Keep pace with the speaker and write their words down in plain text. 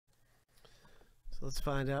So let's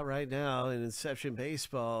find out right now in Inception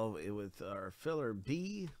Baseball with our filler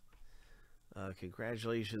B.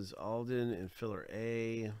 Congratulations, Alden, and filler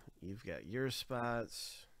A. You've got your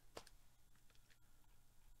spots.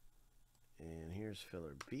 And here's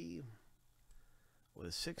filler B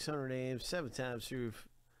with 600 names, 7 times through.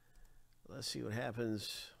 Let's see what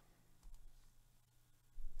happens.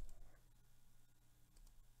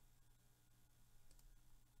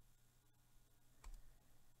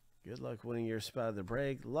 Good luck winning your spot of the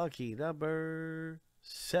break. Lucky number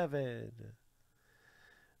 7.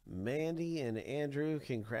 Mandy and Andrew,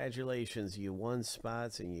 congratulations. You won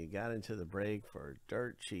spots and you got into the break for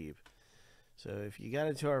dirt cheap. So if you got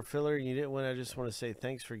into our filler and you didn't win, I just want to say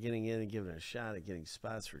thanks for getting in and giving a shot at getting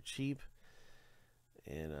spots for cheap.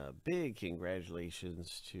 And big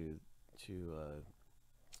congratulations to the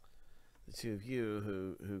two of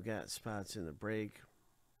you who got spots in the break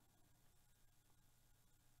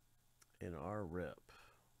in our rip.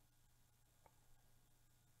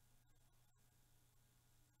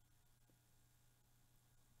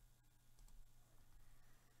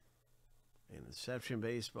 In Inception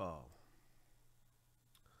Baseball.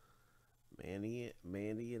 Mandy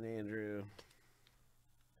and Andrew.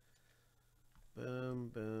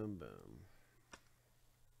 Boom, boom, boom.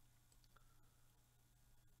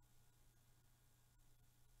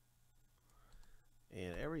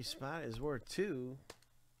 And every spot is worth 2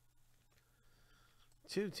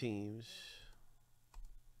 teams.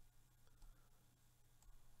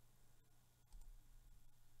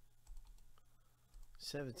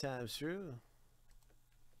 Seven times through.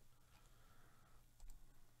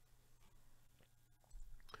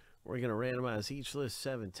 We're going to randomize each list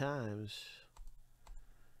 7 times.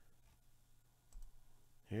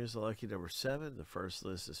 Here's the lucky number 7. The first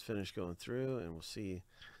list is finished going through, and we'll see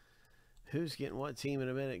who's getting what team in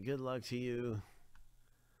a minute. Good luck to you.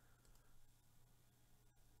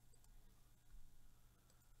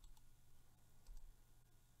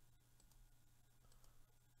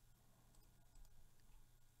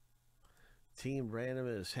 Team random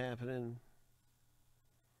is happening.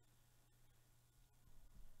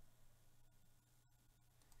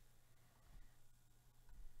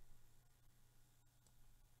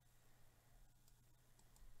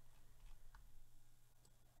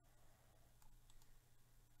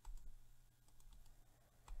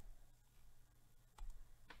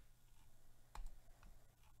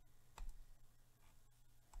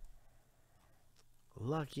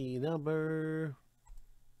 Lucky number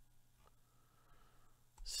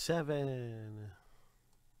 7.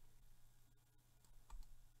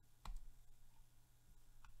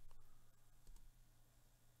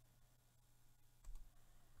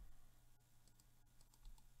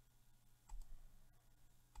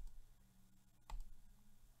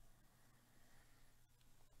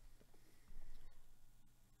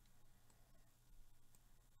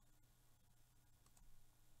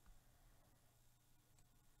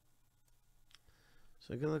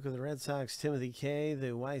 So good luck with the Red Sox, Timothy K,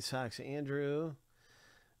 the White Sox, Andrew,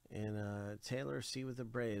 and Taylor C with the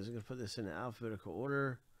Braves. I'm going to put this in alphabetical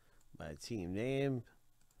order by team name.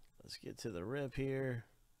 Let's get to the rip here.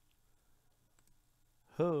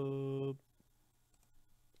 Hope.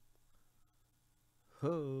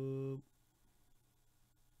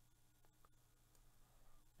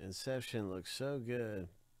 Inception looks so good.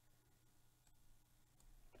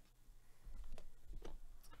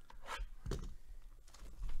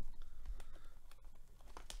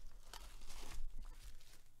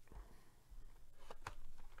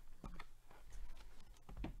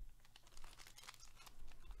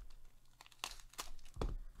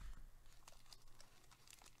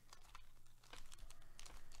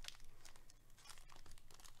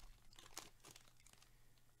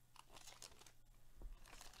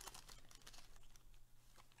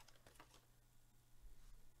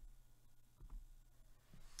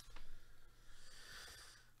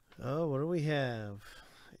 Oh, what do we have?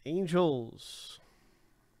 Angels.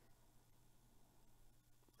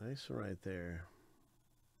 Nice one right there.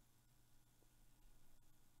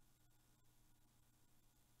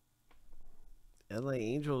 LA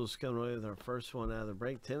Angels coming away with our first one out of the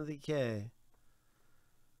break. Timothy K.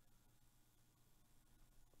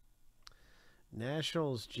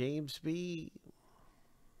 Nationals, James B.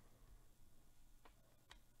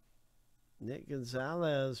 Nick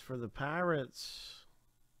Gonzalez for the Pirates.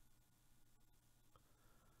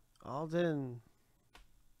 Alden.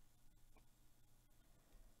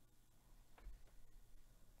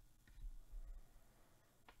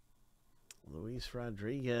 Luis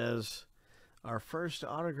Rodriguez. Our first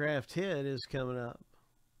autographed hit is coming up.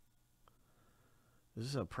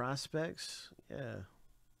 Is this a Prospects? Yeah.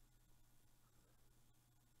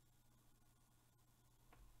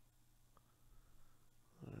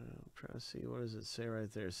 trying to see, what does it say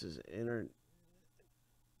right there? It says enter.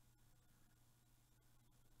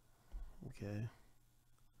 Okay.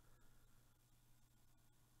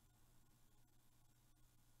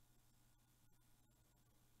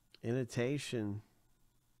 Annotation.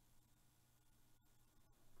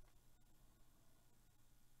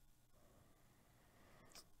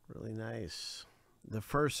 Really nice. The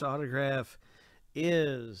first autograph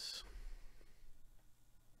is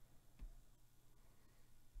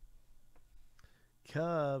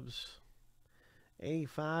Cubs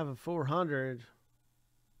 85/400.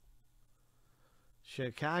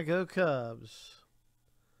 Chicago Cubs.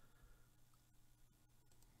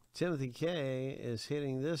 Timothy K is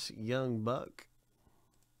hitting this young buck.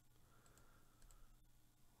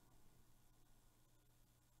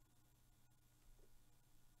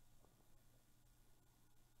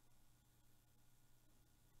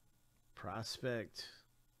 Prospect.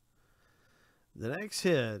 The next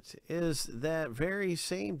hit is that very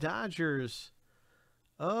same Dodgers.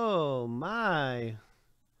 Oh my.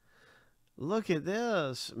 Look at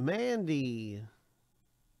this. Mandy.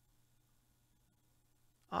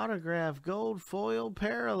 Autograph gold foil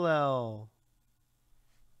parallel.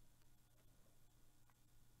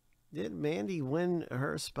 Did Mandy win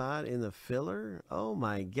her spot in the filler? Oh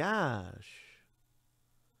my gosh.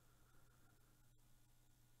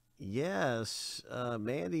 Yes,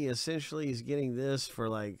 Mandy essentially is getting this for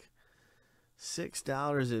like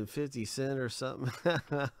 $6.50 or something.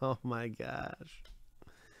 Oh my gosh.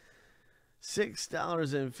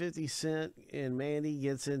 $6.50, and Mandy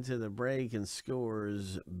gets into the break and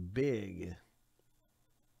scores big.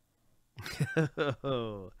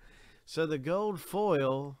 So the gold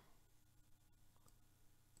foil.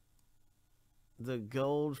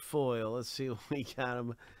 Let's see what we got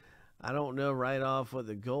him. I don't know right off what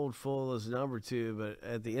the gold foil is number to, but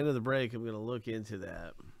at the end of the break, I'm going to look into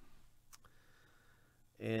that.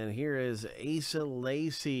 And here is Asa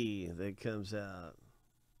Lacy that comes out.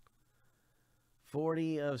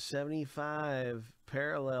 40/75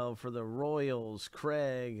 parallel for the Royals.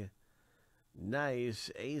 Craig. Nice.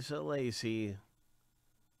 Asa Lacy.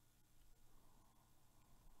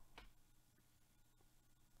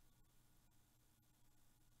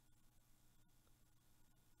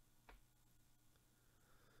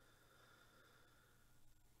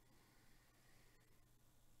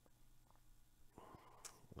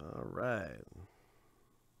 All right.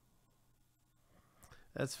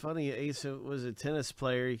 That's funny. Asa was a tennis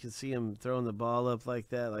player. You can see him throwing the ball up like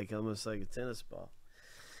that, like almost like a tennis ball.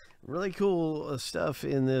 Really cool stuff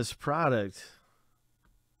in this product.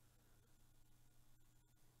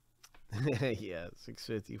 Yeah,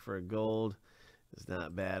 $6.50 for a gold is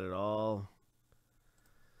not bad at all.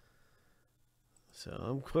 So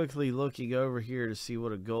I'm quickly looking over here to see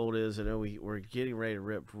what a gold is. I know we're getting ready to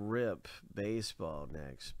rip baseball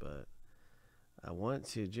next, but I want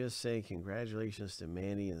to just say congratulations to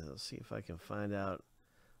Mandy, and I'll see if I can find out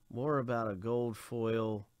more about a gold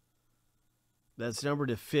foil. That's numbered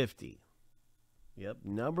to 50. Yep,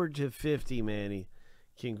 numbered to 50, Mandy.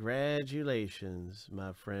 Congratulations,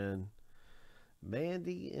 my friend.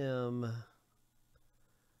 Mandy M.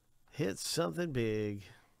 hits something big.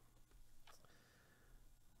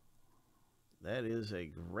 That is a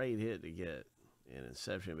great hit to get in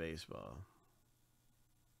Inception baseball.